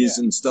degrees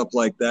Yeah. and stuff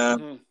like that.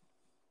 Mm-hmm.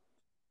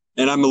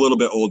 And I'm a little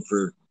bit old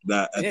for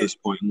that at Yeah, this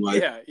point in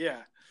life. yeah,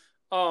 yeah.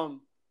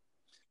 Um,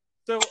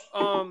 so,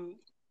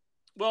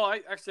 well,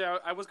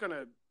 I was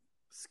gonna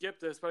skip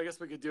this, but I guess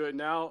we could do it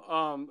now.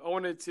 I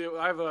wanted to.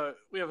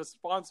 We have a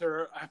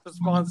sponsor. I have a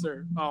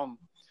sponsor.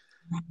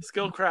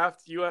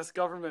 Skillcraft U.S.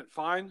 government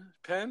fine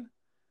pen.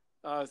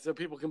 So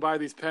people can buy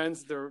these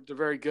pens. They're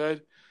very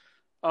good.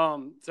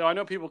 So I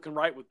know people can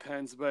write with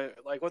pens, but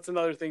like, what's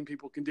another thing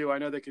people can do? I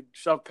know they could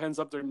shove pens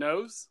up their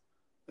nose.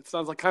 It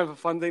sounds like kind of a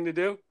fun thing to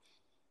do.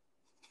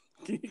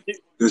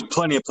 There's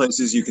plenty of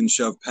places you can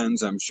shove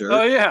pens, I'm sure.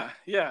 Oh yeah,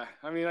 yeah.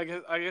 I mean,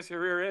 I guess your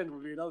rear end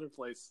would be another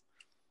place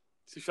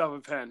to shove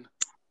a pen.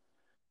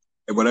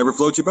 Whatever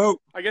floats your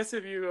boat. I guess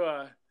if you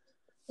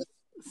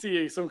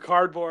see some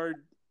cardboard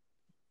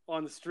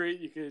on the street,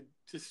 you could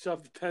just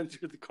shove the pen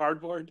through the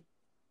cardboard.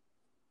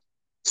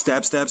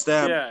 Stab, stab,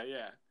 stab. Yeah,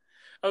 yeah.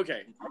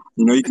 Okay.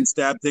 You know, you can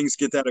stab things,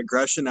 get that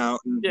aggression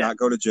out, and not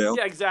go to jail.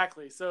 Yeah,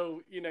 exactly.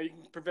 So, you know, you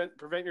can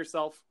prevent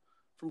yourself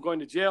from going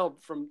to jail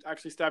from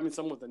actually stabbing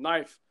someone with a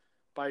knife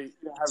by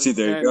See,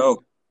 there you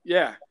go.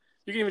 Yeah.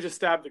 You can even just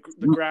stab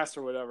the grass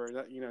or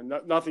whatever. You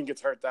know, nothing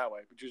gets hurt that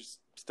way, but you're just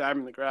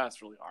stabbing the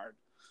grass really hard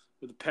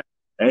with a pen.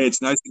 Hey,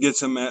 it's nice to get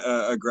some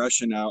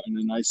aggression out in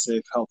a nice,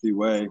 safe, healthy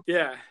way.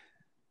 Yeah,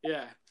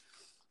 yeah.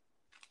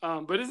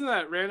 But isn't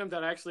that random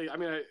that actually, I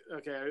mean,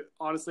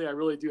 honestly, I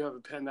really do have a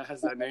pen that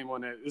has that name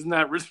on it. Isn't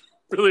that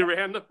really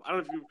random? I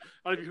don't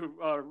know if you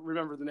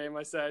remember the name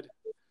I said.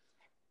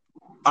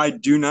 I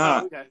do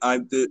not. Oh,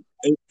 okay.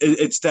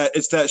 It's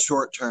that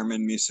short term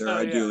in me, sir.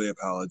 I duly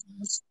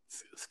apologize.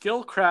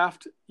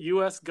 Skillcraft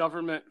U.S.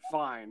 government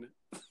fine.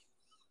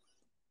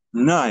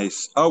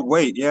 Nice. Oh,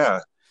 wait, yeah.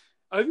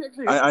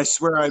 I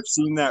swear I've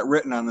seen that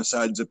written on the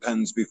sides of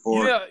pens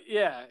before.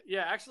 Yeah.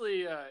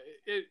 Actually,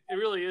 it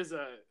really is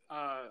a.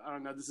 I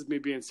don't know. This is me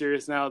being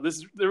serious now. There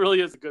really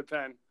is a good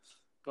pen,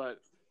 but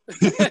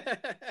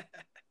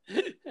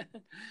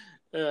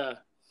yeah.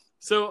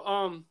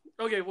 So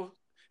okay. Well,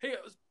 hey.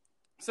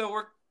 So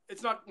we're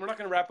not going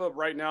to wrap up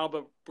right now,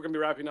 but we're going to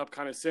be wrapping up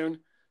kind of soon.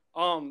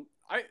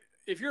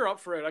 If you're up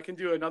for it, I can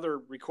do another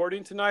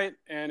recording tonight,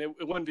 and it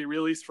wouldn't be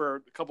released for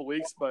a couple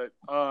weeks. But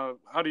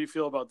how do you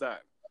feel about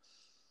that?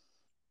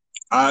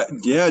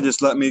 Yeah,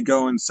 just let me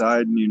go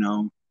inside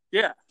and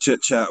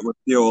chit chat with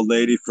the old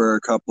lady for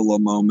a couple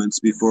of moments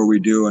before we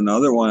do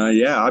another one.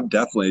 Yeah, I'd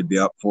definitely be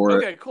up for it.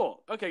 Okay,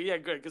 cool. Okay, yeah,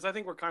 good, because I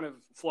think we're kind of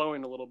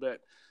flowing a little bit.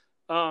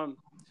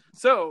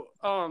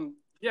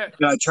 Yeah.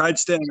 I tried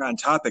staying on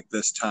topic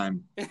this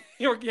time.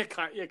 yeah,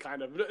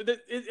 kind of.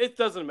 It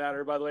doesn't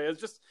matter, by the way. It's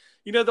just,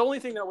 the only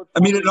thing that would.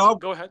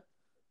 Go ahead.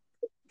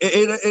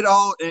 It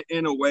all,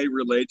 in a way,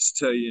 relates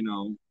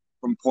to,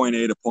 from point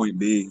A to point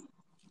B.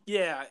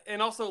 Yeah,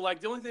 and also, like,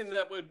 the only thing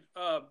that would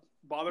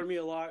bother me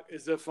a lot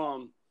is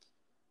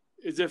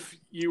if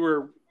you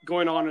were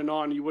going on and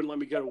on, you wouldn't let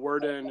me get a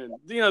word in, and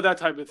that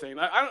type of thing.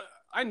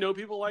 I know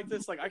people like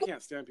this. Like, I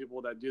can't stand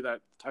people that do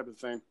that type of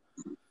thing.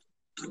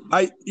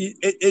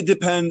 It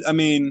depends. I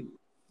mean,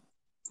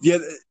 yeah,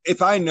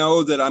 if I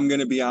know that I'm going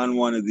to be on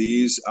one of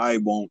these, I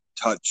won't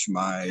touch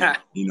my,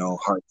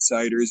 hard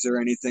ciders or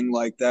anything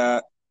like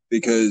that,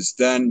 because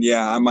then,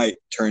 I might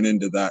turn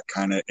into that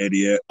kind of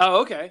idiot.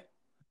 Oh, okay.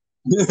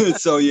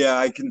 So,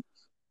 I can,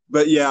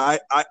 but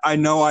I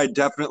know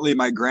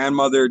my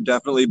grandmother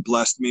definitely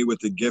blessed me with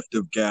the gift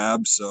of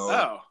gab.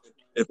 So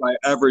if I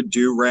ever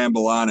do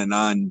ramble on and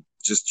on,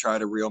 just try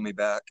to reel me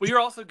back. Well, you're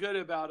also good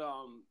about,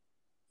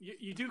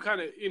 you do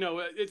kind of,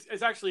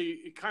 it's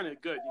actually kind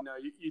of good.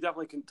 You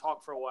definitely can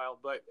talk for a while,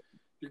 but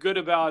you're good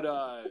about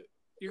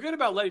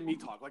letting me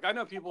talk. Like, I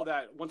know people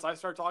that once I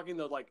start talking,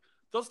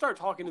 they'll start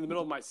talking in the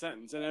middle of my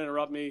sentence and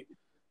interrupt me.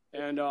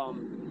 And,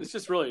 it's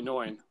just really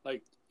annoying.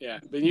 Like, yeah,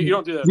 but you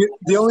don't do that.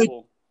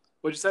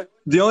 What'd you say?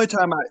 The only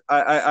time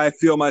I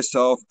feel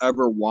myself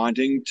ever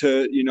wanting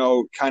to,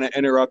 kind of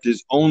interrupt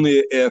is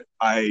only if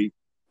I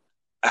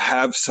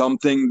have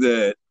something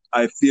that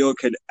I feel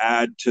could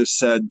add to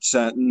said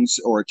sentence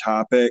or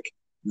topic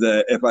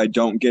that if I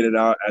don't get it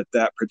out at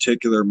that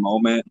particular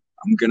moment,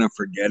 I'm going to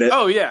forget it.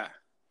 Oh, yeah.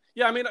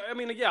 Yeah, I mean,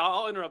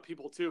 I'll interrupt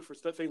people too for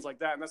things like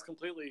that, and that's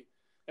completely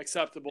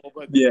acceptable.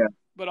 But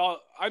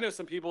I know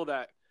some people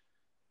that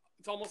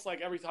it's almost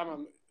like every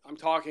time I'm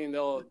talking,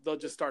 they'll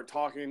just start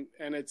talking,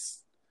 and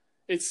it's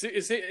when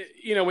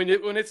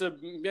it's a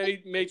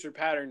major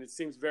pattern, it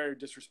seems very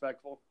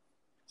disrespectful.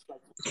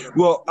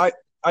 Well, I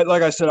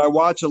like I said, I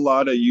watch a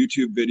lot of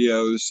YouTube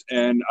videos,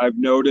 and I've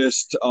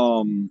noticed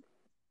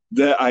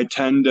that I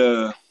tend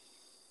to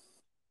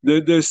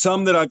there's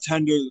some that I've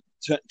tend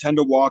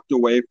to walk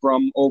away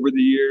from over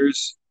the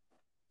years.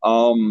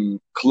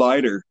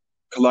 Collider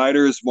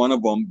is one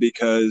of them,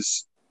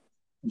 because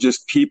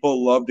just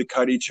people love to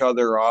cut each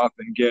other off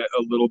and get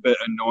a little bit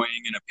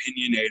annoying and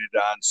opinionated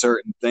on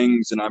certain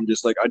things, and I'm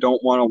just like, I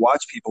don't want to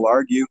watch people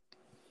argue.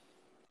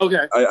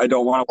 Okay. I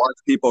don't want to watch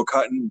people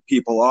cutting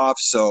people off,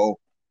 so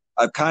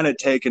I've kind of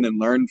taken and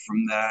learned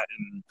from that.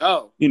 And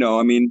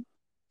I mean,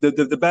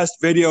 the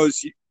best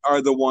videos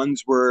are the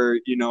ones where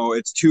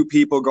it's two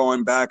people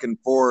going back and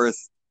forth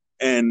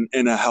and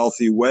in a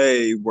healthy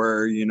way,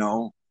 where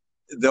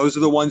those are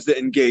the ones that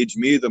engage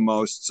me the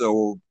most.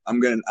 So I'm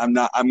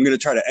gonna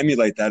try to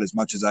emulate that as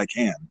much as I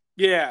can.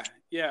 Yeah.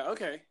 Yeah.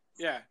 Okay.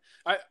 Yeah.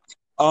 I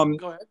Um,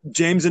 Go ahead.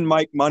 James and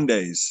Mike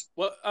Mondays,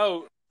 Well.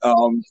 Oh.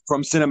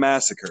 from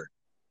Cinemassacre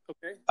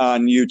Okay.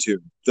 on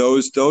YouTube.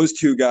 Those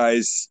two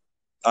guys,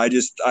 I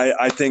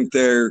think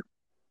they're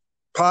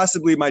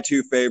possibly my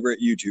two favorite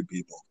YouTube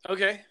people.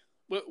 Okay.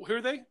 Who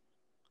are they?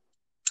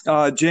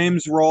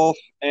 James Rolfe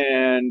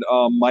and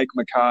Mike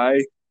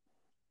Mackay.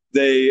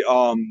 They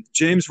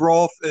James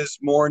Rolfe is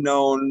more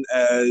known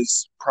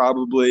as,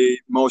 probably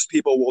most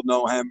people will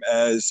know him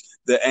as,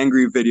 the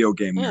angry video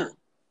game nerd.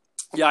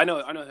 Yeah, I know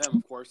him,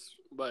 of course,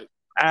 but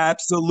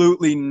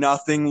Absolutely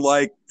nothing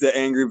like the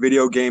angry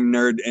video game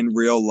nerd in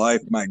real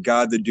life. My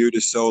God, the dude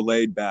is so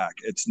laid back.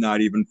 It's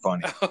not even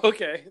funny.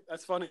 Okay,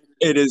 that's funny.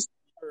 It is.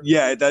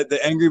 Yeah, that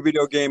the angry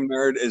video game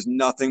nerd is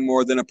nothing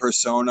more than a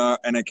persona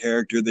and a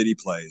character that he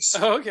plays.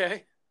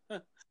 Okay.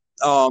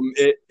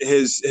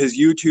 His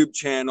YouTube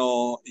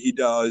channel he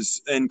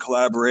does in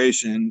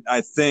collaboration,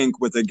 I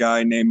think, with a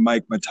guy named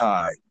Mike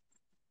Matai,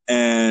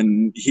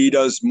 and he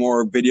does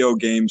more video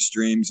game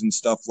streams and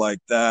stuff like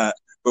that.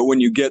 But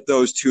when you get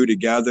those two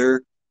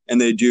together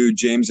and they do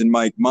James and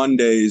Mike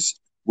Mondays,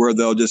 where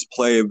they'll just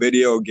play a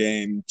video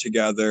game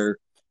together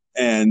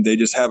and they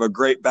just have a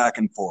great back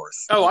and forth.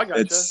 Oh, I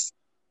gotcha.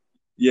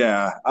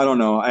 Yeah, I don't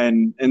know.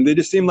 And they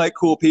just seem like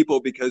cool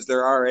people because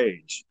they're our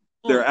age.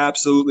 They're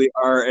absolutely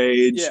our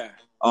age. Yeah.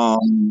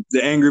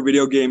 The angry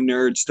video game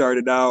nerd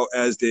started out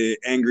as the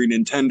angry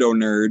Nintendo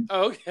nerd.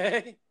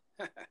 Okay.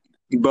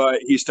 But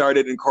he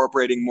started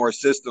incorporating more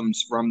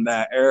systems from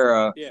that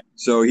era. Yeah.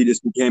 So he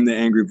just became the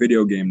angry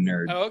video game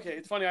nerd. Oh, okay.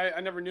 It's funny. I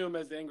never knew him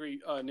as the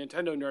angry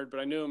Nintendo nerd, but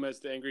I knew him as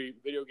the angry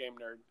video game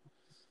nerd.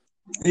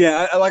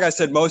 Yeah, like I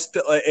said, most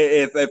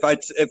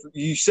if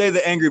you say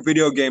the angry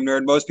video game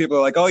nerd, most people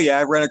are like, "Oh yeah,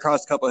 I've ran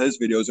across a couple of his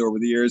videos over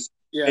the years."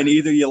 Yeah. And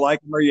either you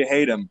like him or you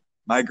hate him.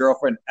 My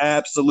girlfriend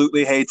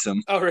absolutely hates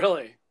him. Oh,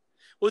 really?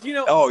 Well,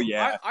 Oh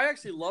yeah. I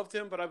actually loved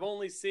him, but I've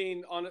only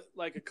seen on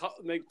like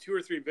like 2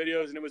 or 3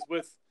 videos, and it was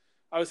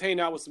I was hanging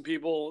out with some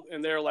people,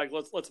 and they're like,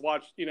 "Let's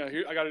watch."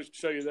 Here, I got to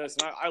show you this,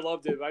 and I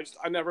loved it.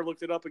 I never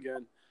looked it up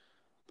again,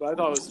 but I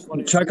thought it was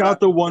funny. Check out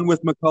the one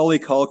with Macaulay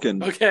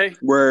Culkin. Okay.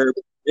 Where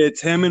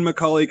it's him and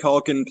Macaulay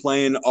Culkin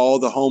playing all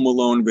the Home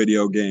Alone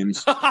video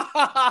games. I'm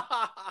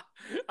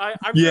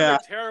sure they're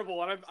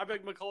terrible, and I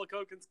bet Macaulay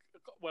Culkin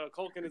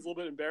is a little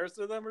bit embarrassed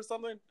of them or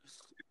something.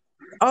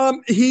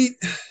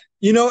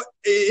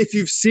 If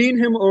you've seen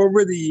him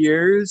over the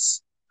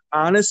years,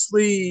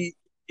 honestly,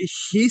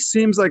 he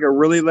seems like a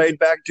really laid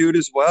back dude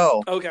as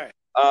well. Okay.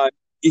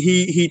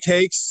 He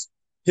takes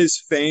his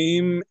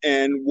fame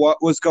and what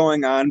was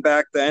going on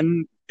back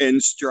then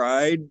in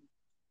stride.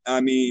 I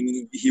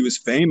mean, he was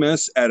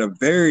famous at a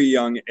very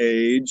young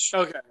age.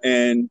 Okay.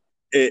 And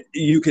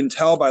you can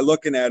tell by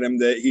looking at him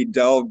that he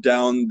delved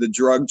down the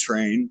drug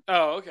train.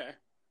 Oh, okay.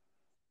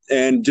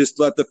 And just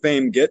let the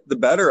fame get the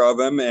better of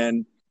him.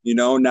 And,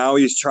 now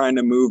he's trying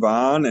to move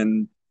on.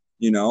 And,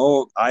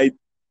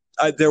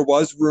 there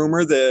was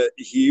rumor that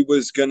he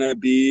was going to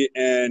be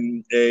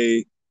in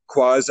a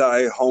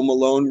quasi Home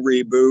Alone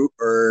reboot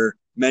or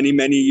many,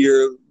 many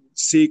year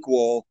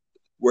sequel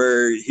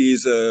where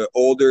he's a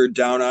older,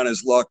 down on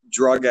his luck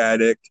drug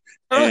addict,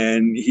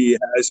 and he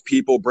has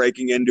people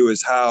breaking into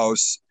his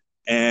house,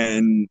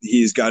 and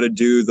he's got to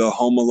do the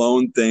Home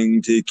Alone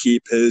thing to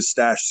keep his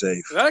stash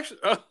safe. Actually,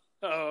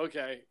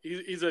 okay.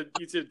 He's a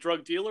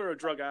drug dealer or a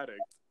drug addict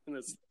in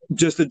this?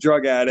 Just a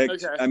drug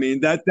addict. Okay. I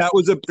mean, that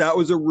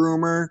was a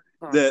rumor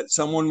that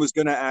someone was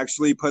going to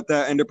actually put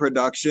that into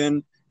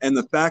production, and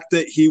the fact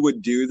that he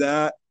would do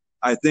that,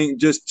 I think,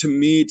 just to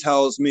me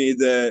tells me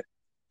that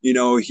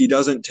he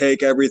doesn't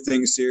take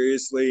everything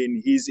seriously,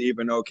 and he's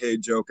even okay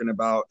joking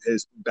about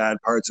his bad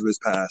parts of his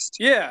past.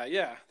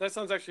 Yeah, that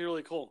sounds actually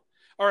really cool.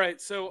 All right,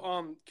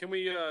 so can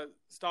we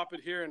stop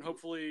it here and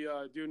hopefully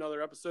do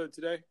another episode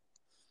today?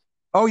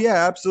 Oh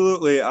yeah,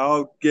 absolutely.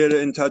 I'll get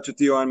in touch with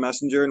you on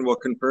Messenger, and we'll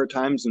confer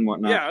times and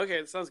whatnot. Yeah,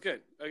 okay, that sounds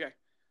good. Okay.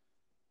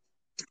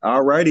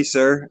 All righty,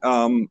 sir.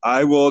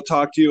 I will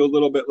talk to you a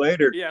little bit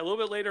later. Yeah, a little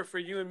bit later for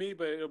you and me,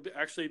 but it'll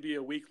actually be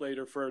a week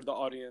later for the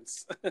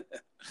audience.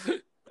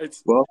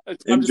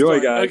 Enjoy,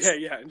 guys. Okay,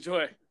 yeah,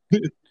 enjoy.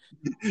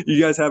 You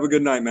guys have a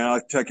good night, man.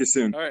 I'll check you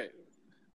soon. All right.